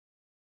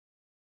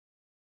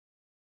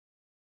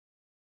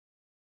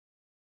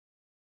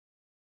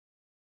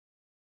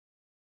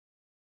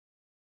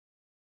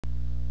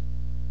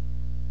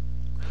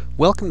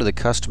Welcome to the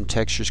Custom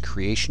Textures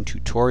Creation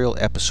Tutorial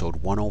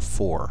Episode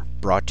 104,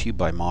 brought to you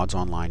by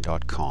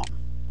modsonline.com.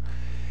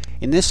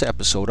 In this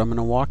episode, I'm going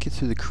to walk you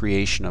through the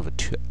creation of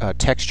a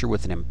texture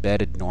with an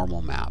embedded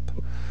normal map.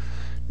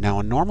 Now,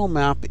 a normal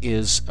map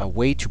is a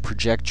way to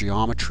project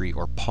geometry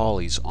or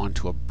polys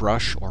onto a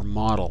brush or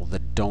model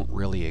that don't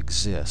really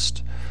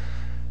exist.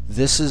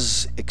 This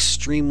is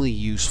extremely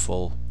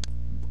useful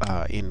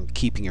in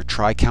keeping your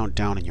try count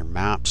down in your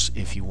maps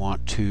if you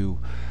want to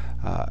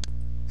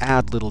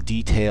add little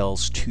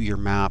details to your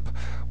map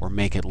or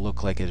make it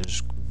look like it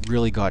has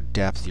really got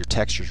depth, your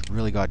texture's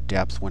really got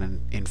depth,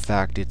 when in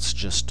fact it's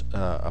just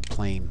a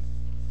plain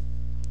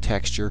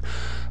texture.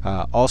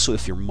 Also,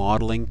 if you're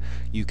modeling,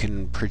 you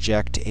can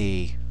project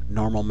a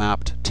normal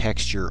mapped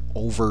texture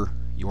over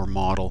your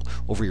model,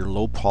 over your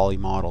low poly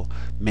model,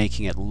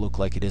 making it look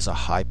like it is a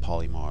high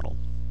poly model.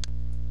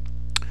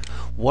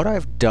 What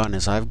I've done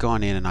is I've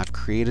gone in and I've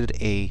created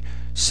a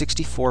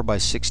 64 by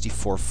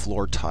 64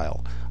 floor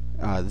tile.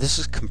 This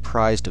is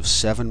comprised of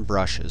 7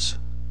 brushes.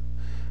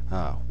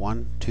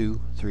 1,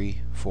 2,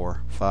 3,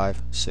 4,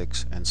 5,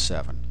 6, and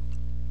 7.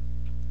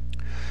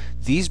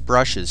 These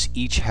brushes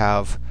each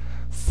have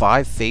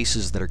 5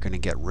 faces that are going to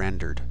get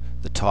rendered.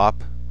 The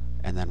top,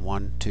 and then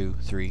 1, 2,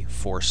 3,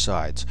 4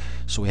 sides.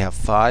 So we have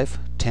 5,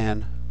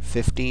 10,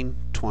 15,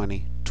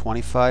 20,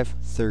 25,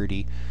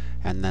 30,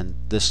 and then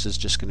this is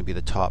just going to be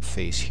the top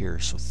face here.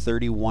 So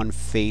 31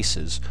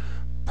 faces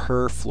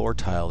per floor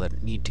tile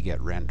that need to get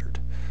rendered.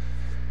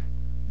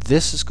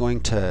 This is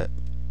going to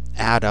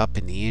add up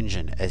in the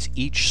engine as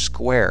each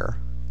square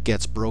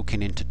gets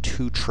broken into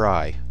 2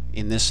 tri.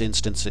 In this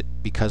instance,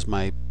 because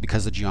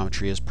the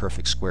geometry is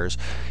perfect squares,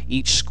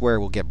 each square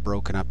will get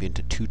broken up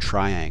into 2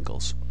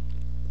 triangles.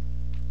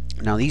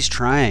 Now these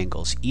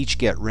triangles each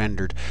get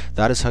rendered.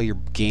 That is how your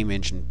game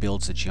engine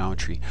builds the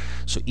geometry.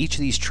 So each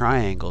of these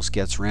triangles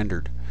gets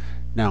rendered.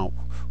 Now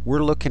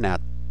we're looking at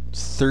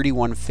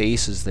 31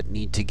 faces that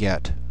need to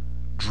get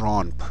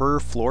drawn per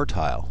floor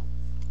tile,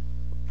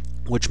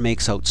 which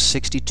makes out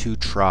 62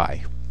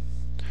 tri.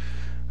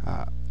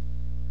 I'm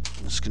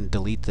just going to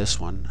delete this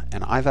one,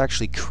 and I've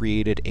actually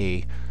created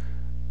a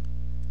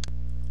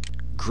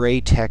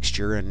gray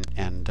texture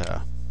and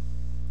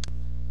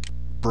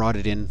brought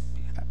it in,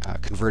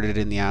 converted it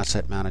in the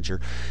asset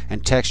manager,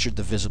 and textured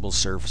the visible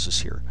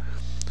surfaces here.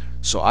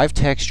 So I've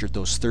textured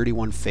those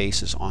 31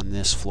 faces on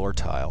this floor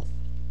tile,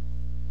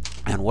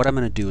 and what I'm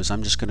going to do is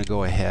I'm just going to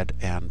go ahead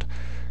and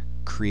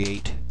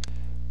create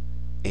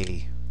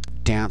a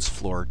dance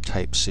floor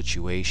type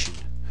situation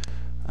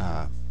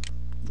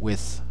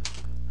with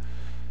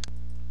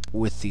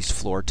these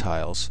floor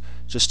tiles,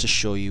 just to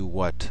show you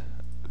what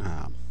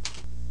I'm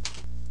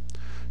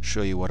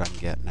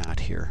getting at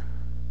here.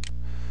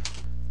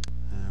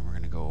 And we're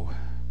going to go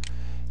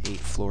 8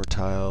 floor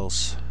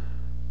tiles.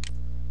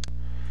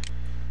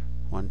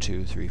 1,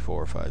 2, 3,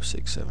 4, 5,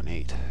 6, 7,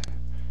 8.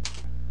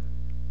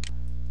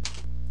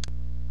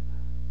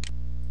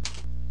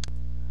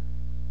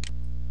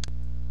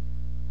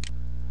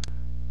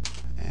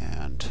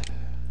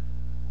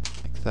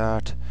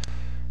 That,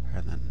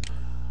 and then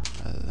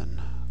rather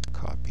than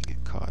copying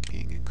and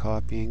copying and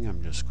copying,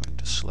 I'm just going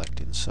to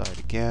select inside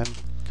again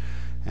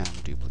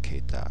and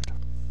duplicate that.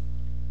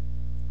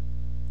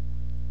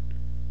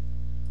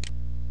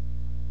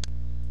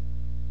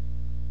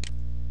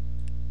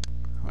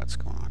 What's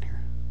going on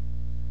here?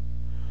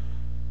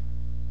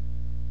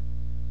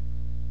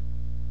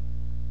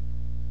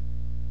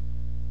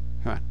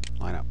 Come on,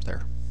 line up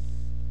there.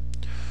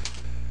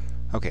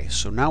 Okay,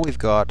 so now we've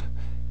got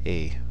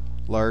a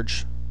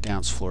large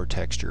dance floor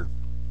texture.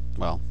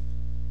 Well,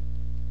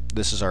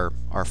 this is our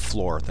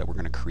floor that we're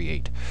going to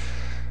create,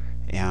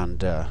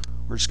 and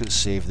we're just going to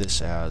save this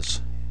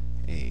as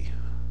a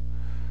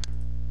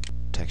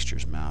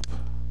textures map.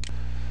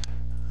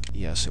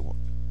 Yes, it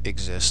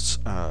exists.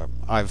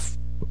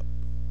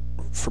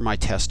 For my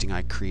testing,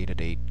 I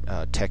created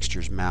a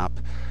textures map,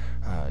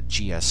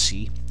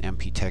 GSC,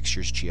 MP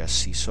textures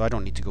GSC, so I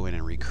don't need to go in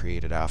and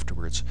recreate it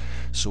afterwards.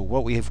 So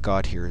what we have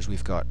got here is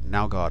we've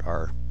now got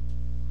our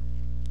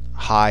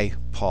high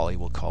poly,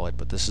 we'll call it,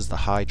 but this is the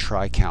high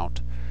tri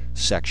count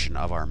section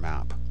of our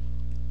map.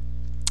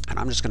 And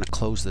I'm just going to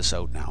close this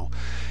out now,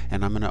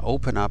 and I'm going to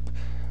open up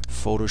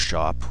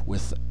Photoshop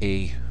with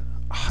a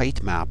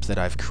height map that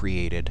I've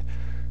created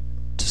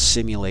to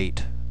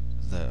simulate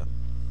the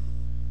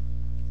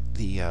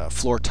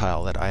floor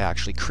tile that I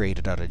actually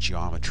created out of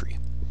geometry.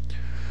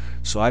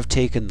 So I've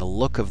taken the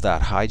look of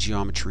that high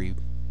geometry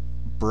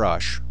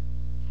brush,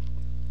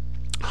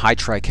 high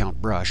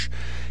tri-count brush,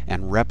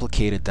 and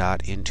replicated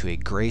that into a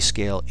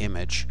grayscale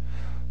image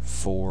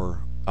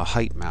for a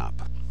height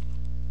map.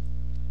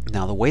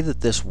 Now the way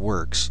that this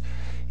works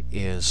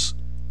is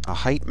a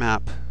height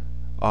map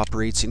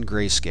operates in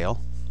grayscale,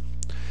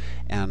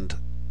 and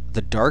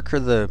the darker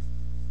the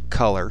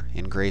color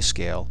in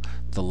grayscale,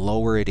 the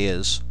lower it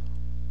is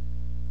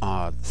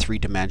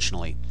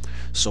three-dimensionally.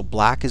 So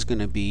black is going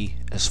to be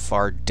as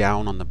far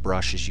down on the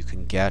brush as you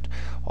can get,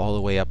 all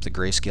the way up the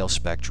grayscale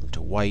spectrum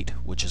to white,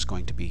 which is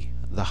going to be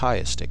the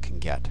highest it can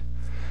get.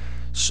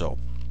 So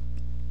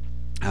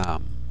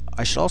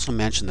I should also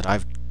mention that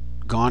I've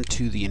gone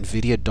to the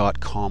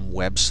nvidia.com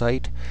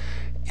website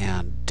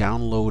and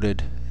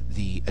downloaded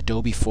the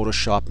Adobe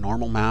Photoshop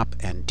Normal Map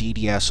and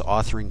DDS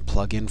authoring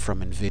plugin from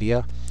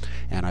NVIDIA,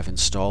 and I've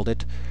installed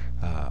it.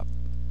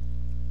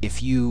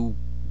 If you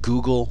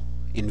Google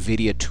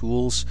NVIDIA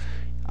tools,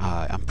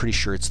 I'm pretty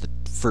sure it's the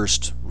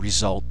first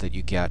result that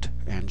you get,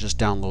 and just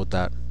download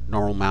that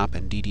Normal Map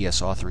and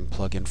DDS authoring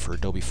plugin for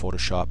Adobe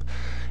Photoshop,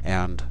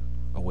 and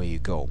away you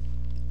go.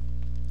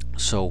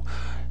 So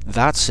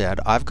that said,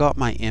 I've got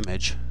my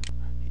image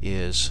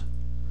is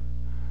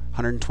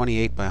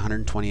 128 by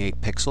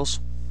 128 pixels.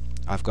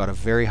 I've got a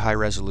very high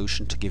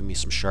resolution to give me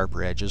some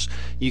sharper edges.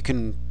 You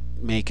can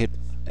make it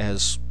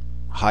as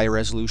high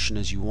resolution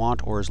as you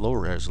want or as low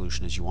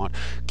resolution as you want.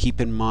 Keep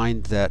in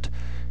mind that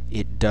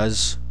it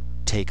does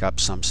take up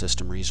some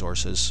system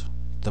resources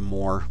the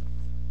more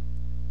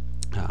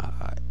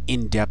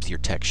in-depth your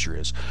texture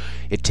is.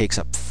 It takes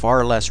up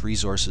far less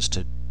resources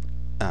to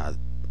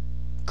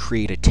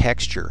create a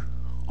texture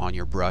on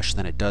your brush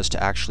than it does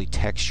to actually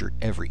texture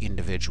every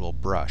individual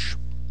brush.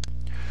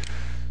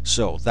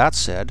 So that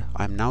said,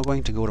 I'm now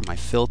going to go to my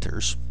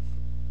filters,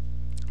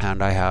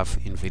 and I have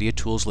NVIDIA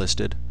tools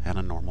listed and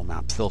a normal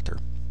map filter.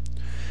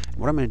 And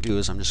what I'm going to do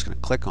is I'm just going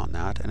to click on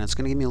that, and it's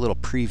going to give me a little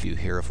preview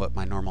here of what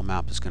my normal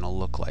map is going to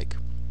look like.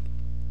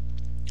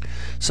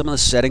 Some of the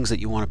settings that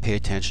you want to pay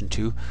attention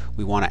to: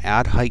 we want to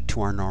add height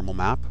to our normal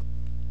map.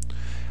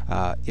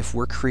 If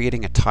we're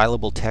creating a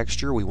tileable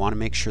texture, we want to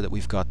make sure that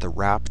we've got the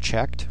wrap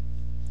checked.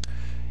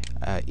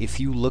 If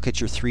you look at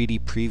your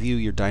 3D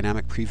preview, your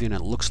dynamic preview, and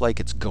it looks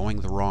like it's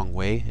going the wrong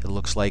way, it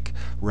looks like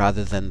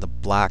rather than the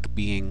black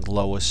being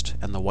lowest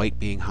and the white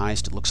being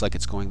highest, it looks like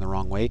it's going the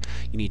wrong way,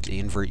 you need to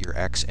invert your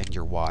X and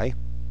your Y.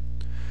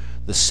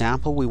 The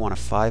sample, we want a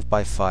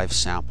 5x5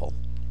 sample.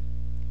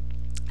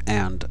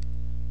 And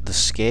the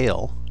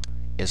scale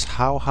is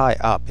how high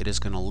up it is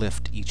going to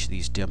lift each of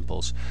these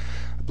dimples.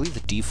 I believe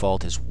the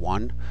default is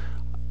 1.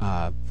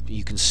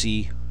 You can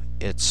see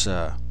it's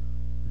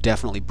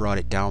definitely brought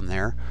it down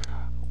there.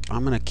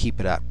 I'm going to keep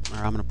it at, or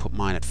I'm going to put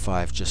mine at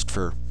 5 just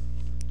for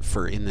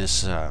in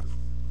this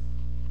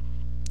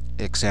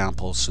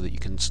example, so that you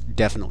can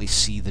definitely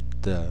see the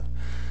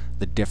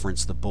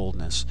difference, the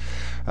boldness.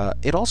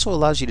 It also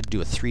allows you to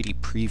do a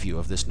 3D preview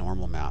of this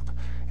normal map,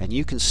 and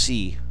you can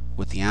see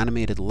with the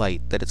animated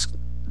light that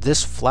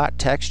this flat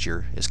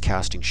texture is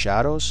casting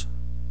shadows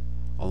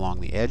along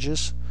the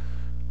edges,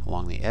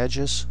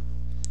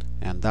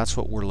 and that's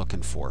what we're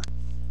looking for.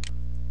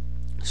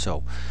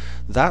 So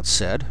that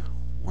said,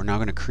 we're now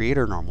going to create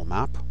our normal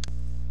map,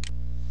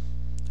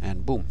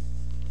 and boom,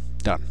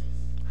 done.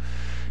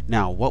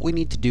 Now what we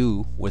need to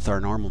do with our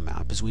normal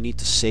map is we need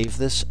to save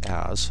this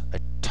as a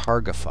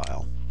Targa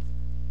file.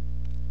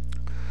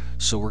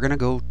 So we're going to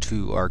go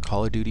to our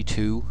Call of Duty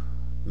 2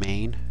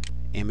 main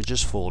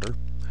images folder,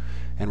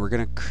 and we're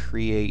going to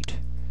create,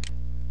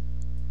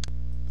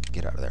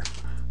 get out of there,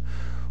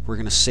 we're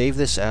going to save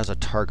this as a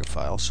Targa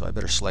file, so I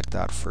better select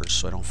that first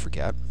so I don't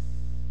forget.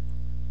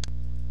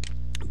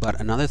 But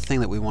another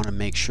thing that we want to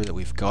make sure that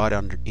we've got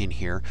in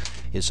here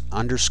is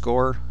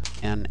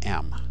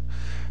 _NM.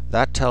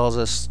 That tells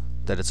us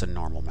that it's a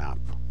normal map.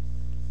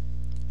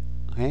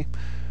 Okay,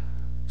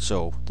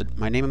 so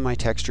my name of my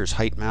texture is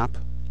height map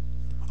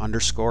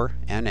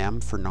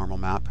 _NM for normal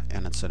map,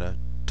 and it's in a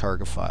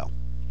Targa file.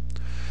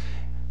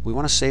 We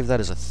want to save that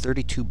as a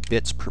 32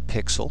 bits per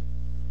pixel,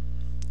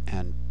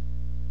 and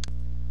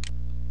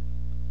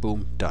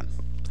boom, done.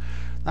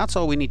 That's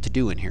all we need to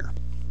do in here.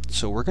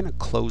 So we're going to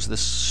close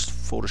this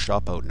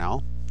Photoshop out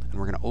now, and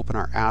we're going to open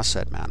our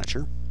Asset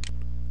Manager,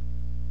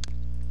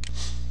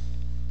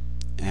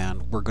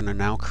 and we're going to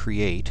now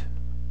create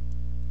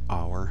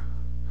our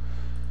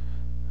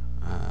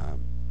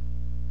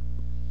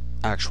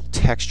actual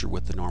texture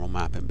with the normal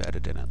map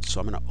embedded in it. So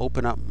I'm going to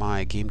open up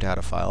my game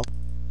data file.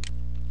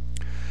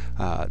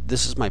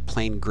 This is my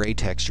plain gray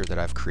texture that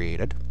I've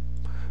created,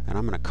 and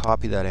I'm going to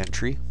copy that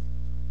entry,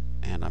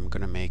 and I'm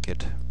going to make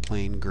it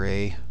plain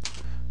gray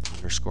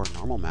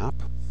 _normal map.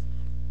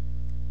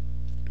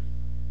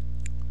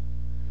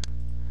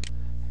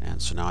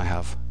 And so now I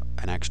have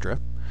an extra,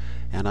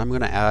 and I'm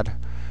going to add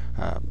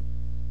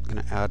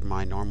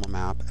my normal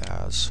map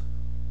as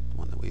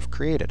one that we've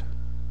created,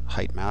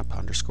 height map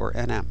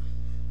 _NM.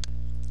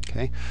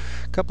 Okay,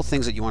 a couple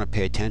things that you want to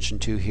pay attention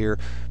to here: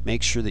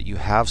 make sure that you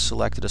have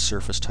selected a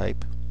surface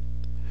type.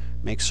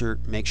 Make sure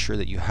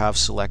that you have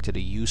selected a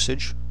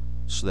usage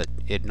so that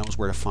it knows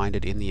where to find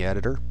it in the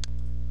editor.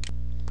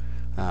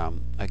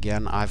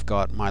 Again, I've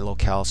got my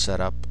locale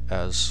set up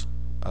as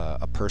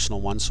a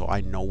personal one, so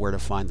I know where to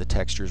find the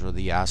textures or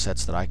the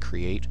assets that I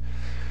create,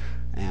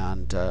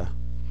 and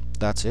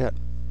that's it.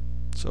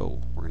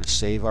 So we're going to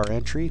save our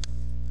entry,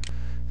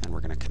 and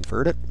we're going to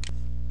convert it,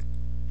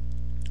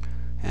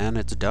 and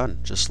it's done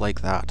just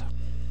like that.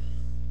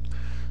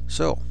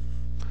 So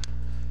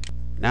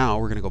now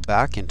we're going to go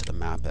back into the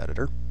map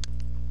editor,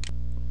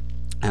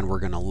 and we're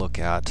going to look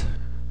at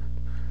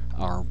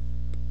our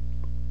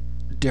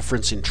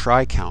difference in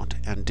tri count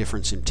and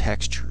difference in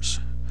textures.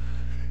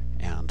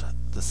 And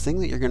the thing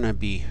that you're going to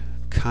be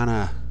kind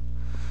of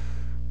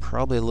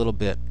probably a little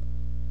bit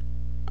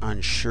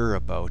unsure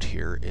about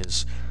here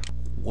is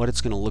what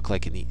it's going to look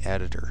like in the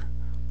editor.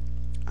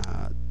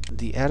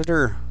 The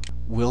editor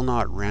will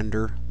not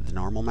render the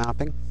normal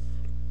mapping.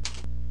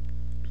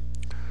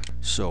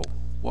 So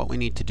what we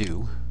need to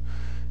do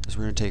is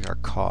we're going to take our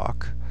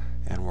caulk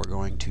and we're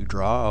going to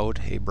draw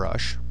out a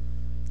brush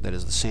that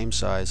is the same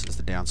size as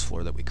the dance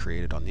floor that we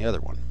created on the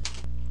other one.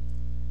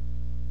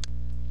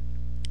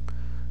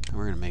 And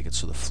we're going to make it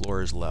so the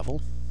floor is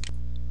level,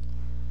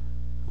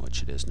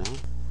 which it is now.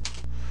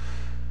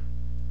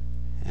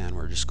 And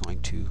we're just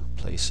going to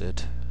place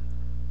it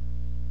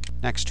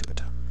next to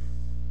it.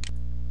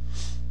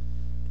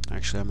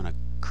 Actually, I'm going to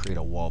create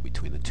a wall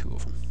between the two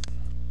of them.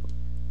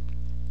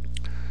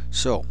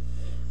 So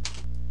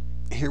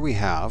here we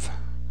have,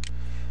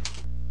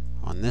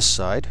 on this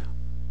side,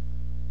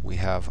 we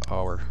have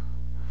our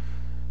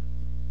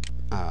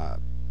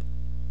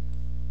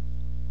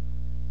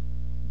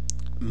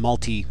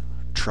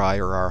multi-tri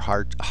or our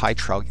high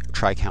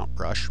tri count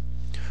brush.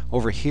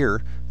 Over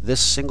here, this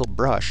single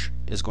brush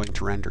is going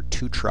to render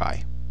 2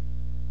 tri,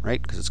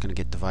 right? Because it's going to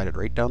get divided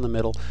right down the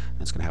middle,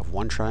 and it's going to have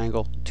 1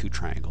 triangle, 2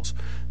 triangles.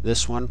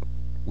 This one,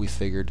 we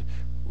figured,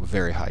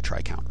 very high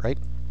tri count, right?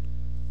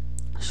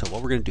 So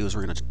what we're going to do is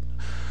we're going to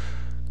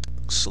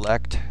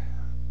select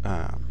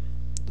the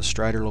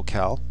StrYdeR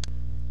locale,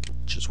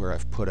 which is where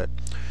I've put it,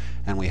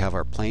 and we have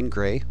our plain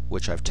gray,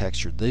 which I've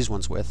textured these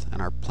ones with,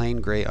 and our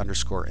plain gray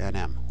underscore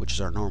NM, which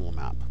is our normal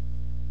map.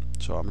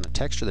 So I'm going to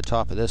texture the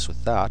top of this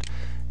with that,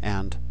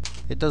 and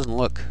it doesn't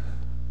look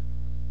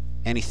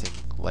anything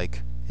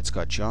like it's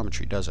got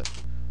geometry, does it?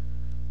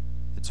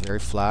 It's very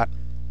flat.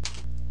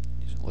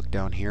 You look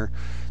down here.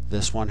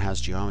 This one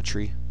has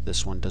geometry,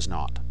 this one does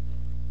not.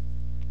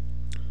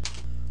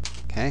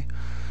 Okay,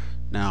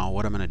 now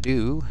what I'm going to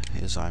do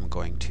is I'm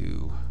going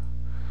to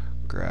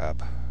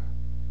grab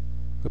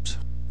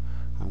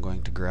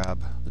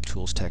the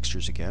tools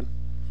textures again,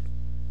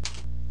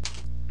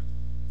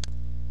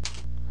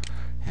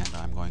 and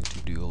I'm going to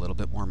do a little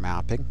bit more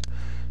mapping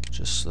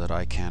just so that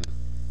I can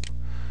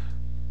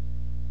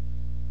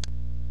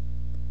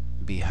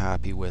be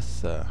happy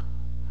with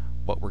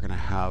what we're going to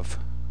have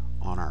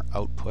on our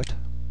output.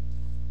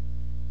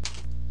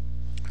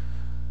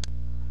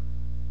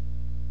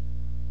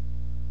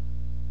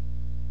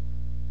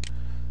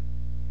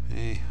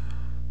 Okay,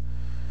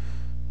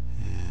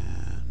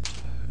 and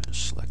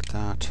select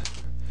that.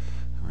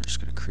 And we're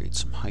just going to create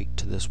some height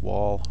to this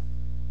wall.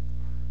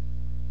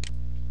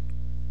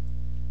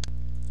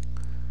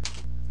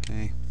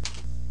 Okay,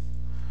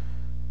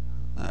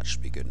 that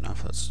should be good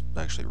enough. That's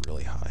actually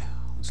really high.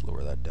 Let's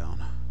lower that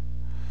down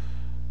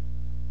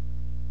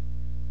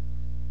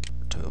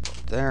to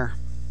about there.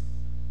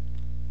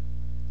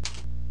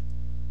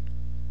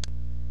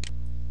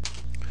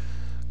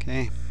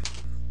 Okay,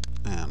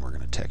 and we're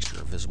going to texture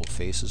our visible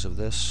faces of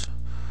this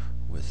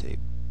with a,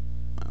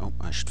 oh,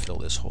 I should fill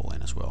this hole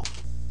in as well.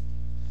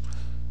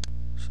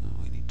 So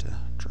we need to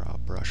draw a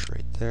brush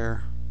right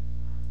there.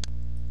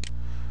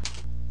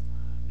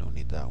 Don't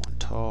need that one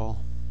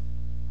tall.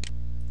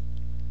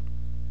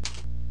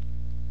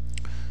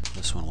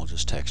 This one we'll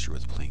just texture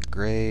with plain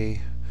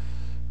gray.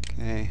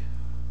 Okay.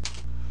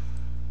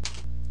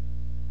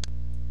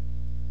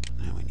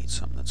 Now we need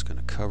something that's going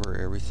to cover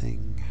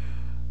everything.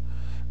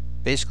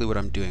 Basically what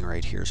I'm doing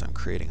right here is I'm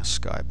creating a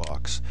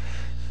skybox.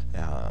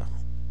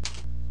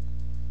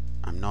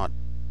 I'm not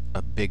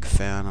a big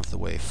fan of the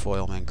way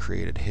Foilman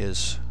created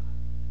his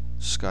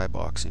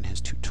skybox in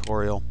his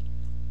tutorial,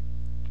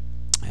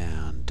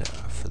 and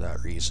for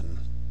that reason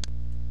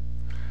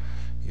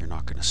you're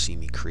not going to see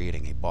me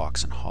creating a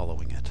box and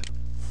hollowing it.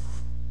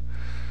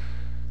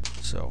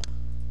 So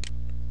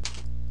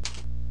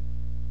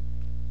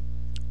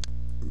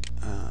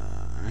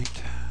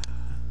alright,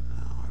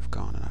 now I've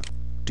gone and I've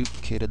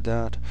duplicated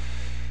that,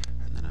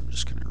 and then I'm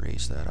just going to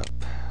raise that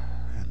up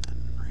and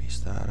then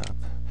raise that up.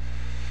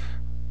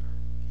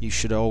 You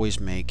should always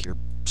make your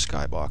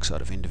skybox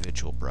out of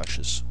individual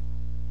brushes.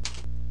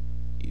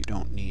 You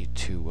don't need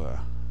to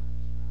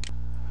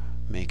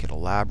make it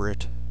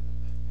elaborate,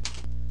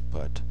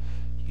 but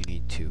you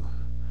need to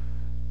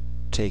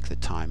take the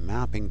time.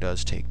 Mapping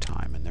does take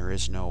time, and there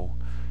is no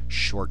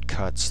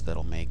shortcuts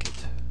that'll make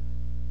it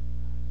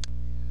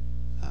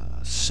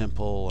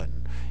simple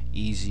and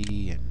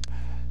easy, and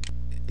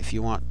if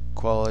you want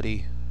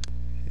quality,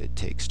 it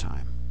takes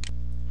time.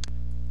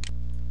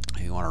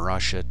 If you want to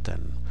rush it,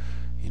 then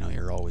you know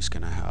you're always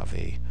going to have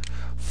a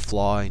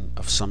flaw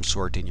of some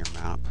sort in your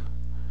map,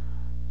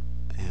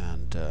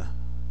 and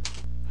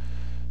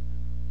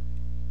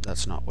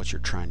that's not what you're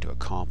trying to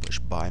accomplish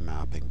by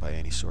mapping by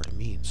any sort of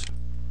means.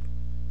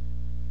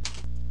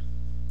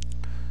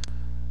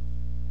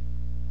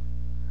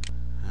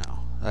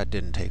 Now, that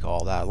didn't take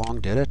all that long,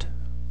 did it?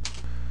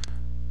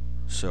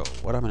 So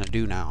what I'm going to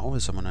do now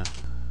is I'm going to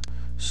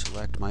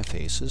select my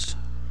faces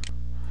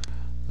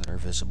that are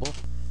visible.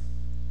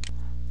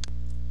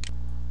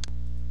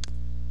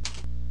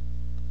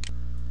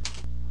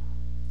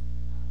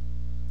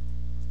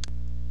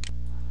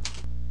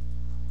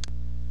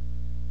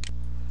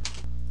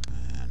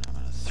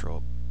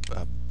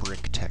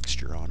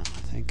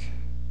 think.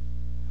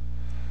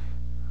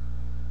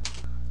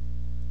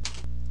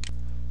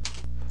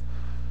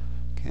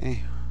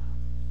 Okay,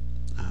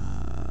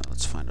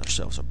 let's find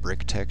ourselves a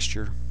brick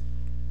texture.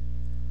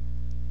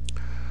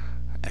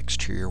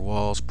 Exterior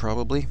walls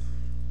probably,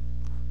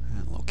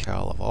 and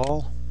locale of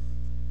all,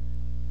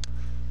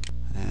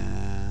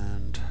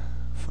 and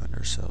find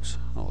ourselves,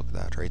 oh look at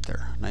that right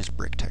there, nice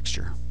brick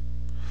texture.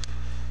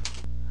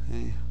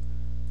 Okay.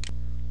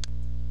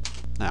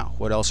 Now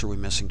what else are we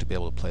missing to be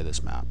able to play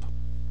this map?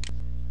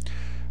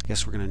 I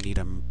guess we're going to need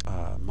a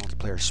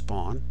multiplayer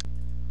spawn,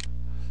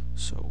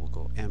 so we'll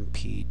go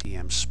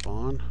mpdm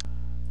spawn,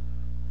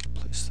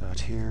 place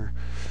that here.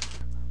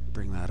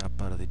 Bring that up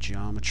out of the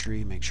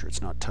geometry, make sure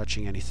it's not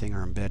touching anything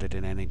or embedded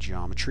in any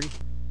geometry.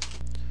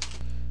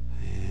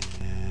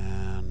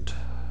 And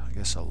I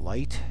guess a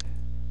light.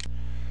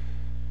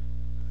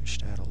 We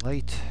should add a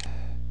light.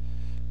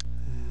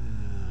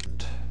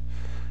 And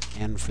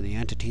N for the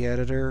entity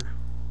editor.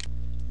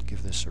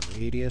 Give this a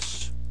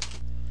radius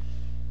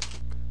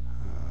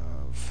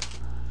of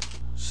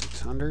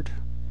 600.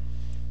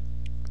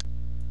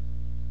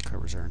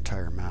 Covers our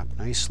entire map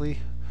nicely.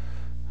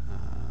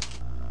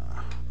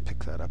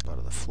 Pick that up out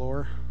of the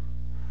floor.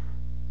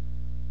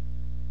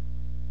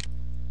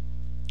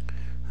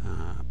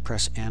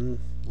 Press N,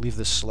 leave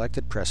this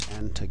selected, press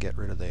N to get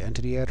rid of the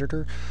entity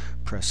editor,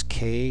 press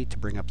K to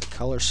bring up the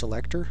color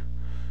selector,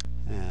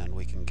 and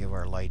we can give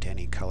our light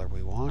any color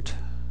we want.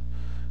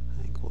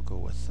 I think we'll go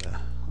with,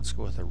 let's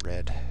go with a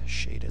red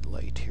shaded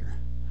light here.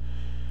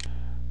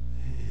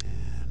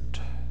 And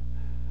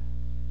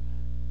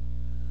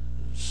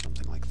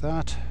something like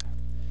that.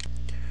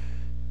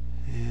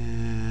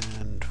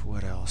 And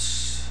what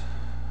else?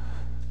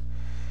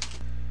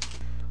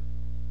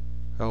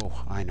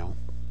 Oh, I know.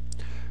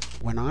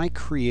 When I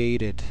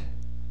created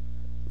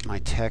my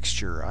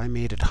texture, I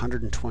made it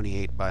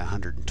 128 by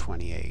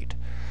 128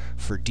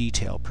 for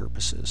detail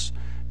purposes.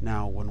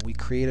 Now, when we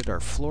created our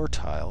floor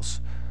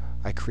tiles,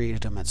 I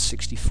created them at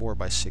 64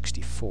 by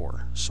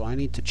 64. So I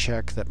need to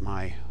check that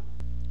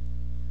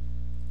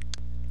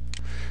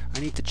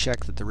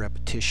the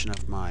repetition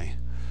of my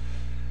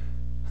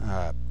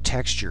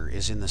texture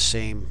is in the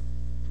same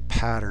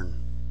pattern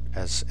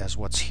as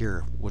what's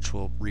here, which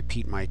will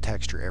repeat my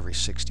texture every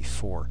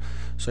 64.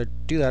 So I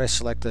do that, I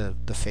select the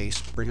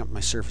face, bring up my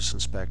surface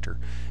inspector,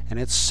 and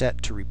it's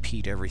set to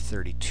repeat every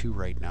 32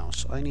 right now.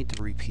 So I need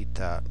to repeat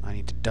that. I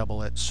need to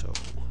double it, so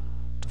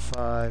to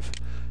 5,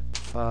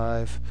 to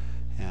 5,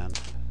 and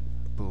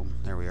boom,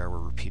 there we are, we're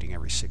repeating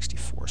every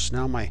 64. So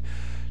now my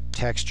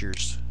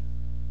textures,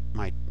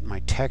 my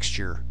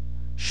texture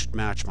should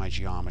match my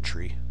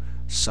geometry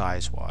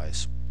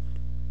size-wise.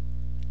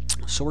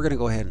 So we're going to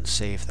go ahead and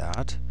save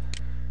that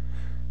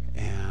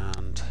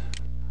and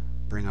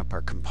bring up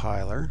our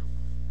compiler,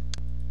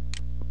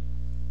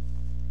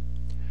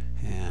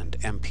 and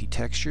MP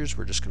textures,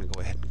 we're just going to go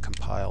ahead and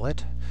compile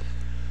it.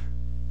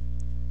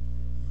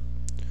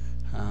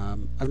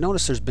 I've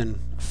noticed there's been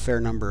a fair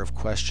number of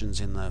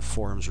questions in the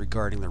forums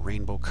regarding the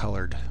rainbow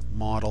colored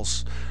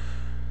models.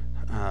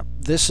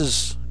 This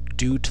is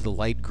due to the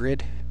light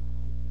grid.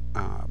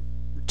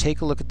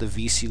 Take a look at the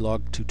VC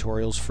log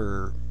tutorials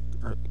for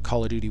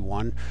Call of Duty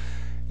 1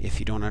 if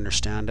you don't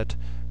understand it.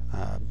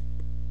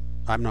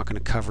 I'm not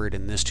going to cover it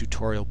in this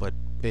tutorial, but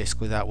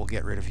basically that will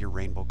get rid of your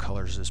rainbow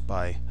colors is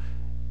by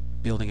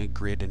building a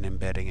grid and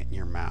embedding it in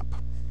your map.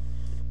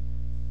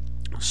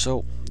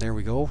 So there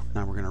we go.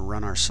 Now we're going to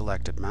run our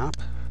selected map.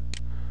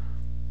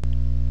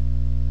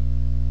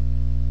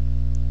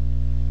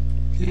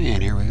 Okay,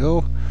 and here we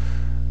go.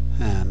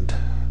 And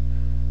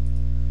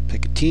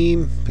pick a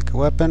team, pick a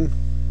weapon,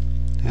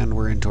 and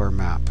we're into our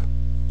map.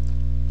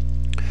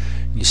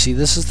 You see,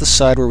 this is the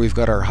side where we've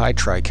got our high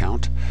try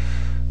count,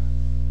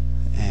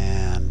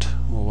 and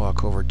we'll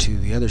walk over to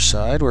the other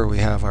side where we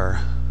have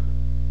our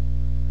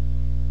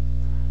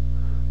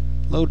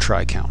low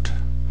try count.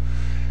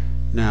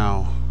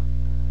 Now,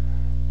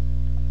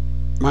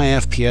 my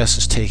FPS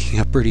is taking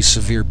a pretty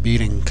severe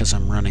beating because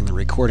I'm running the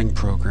recording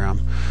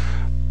program,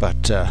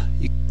 but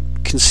you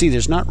can see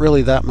there's not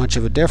really that much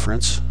of a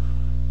difference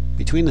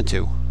between the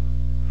two.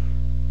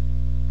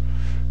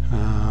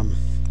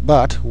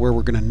 But where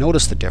we're going to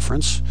notice the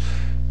difference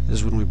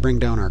is when we bring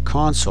down our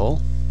console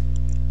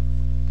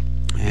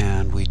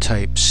and we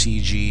type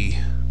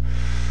CG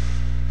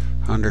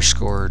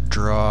underscore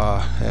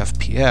draw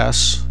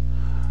FPS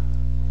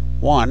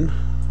 1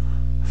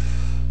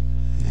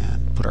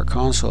 and put our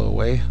console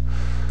away. You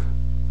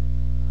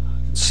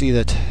can see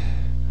that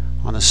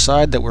on the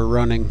side that we're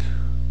running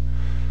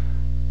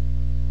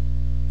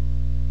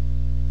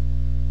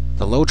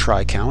the low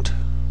try count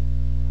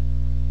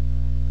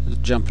is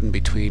jumping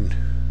between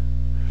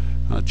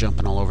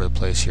jumping all over the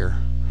place here.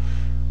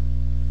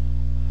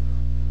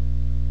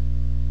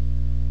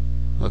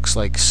 Looks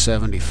like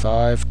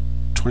 75,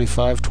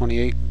 25,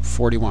 28,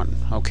 41.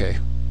 Okay.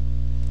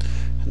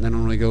 And then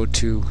when we go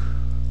to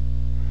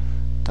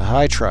the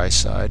high try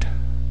side,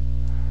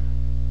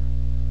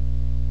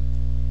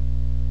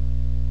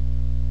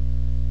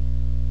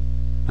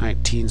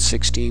 (19,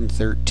 16,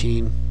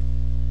 13).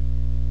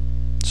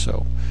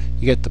 So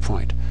you get the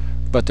point.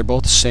 But they're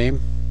both the same.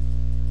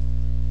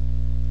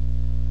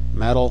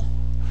 Metal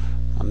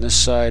on this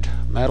side,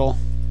 metal.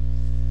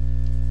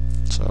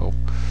 So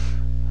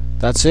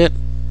that's it.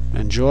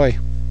 Enjoy.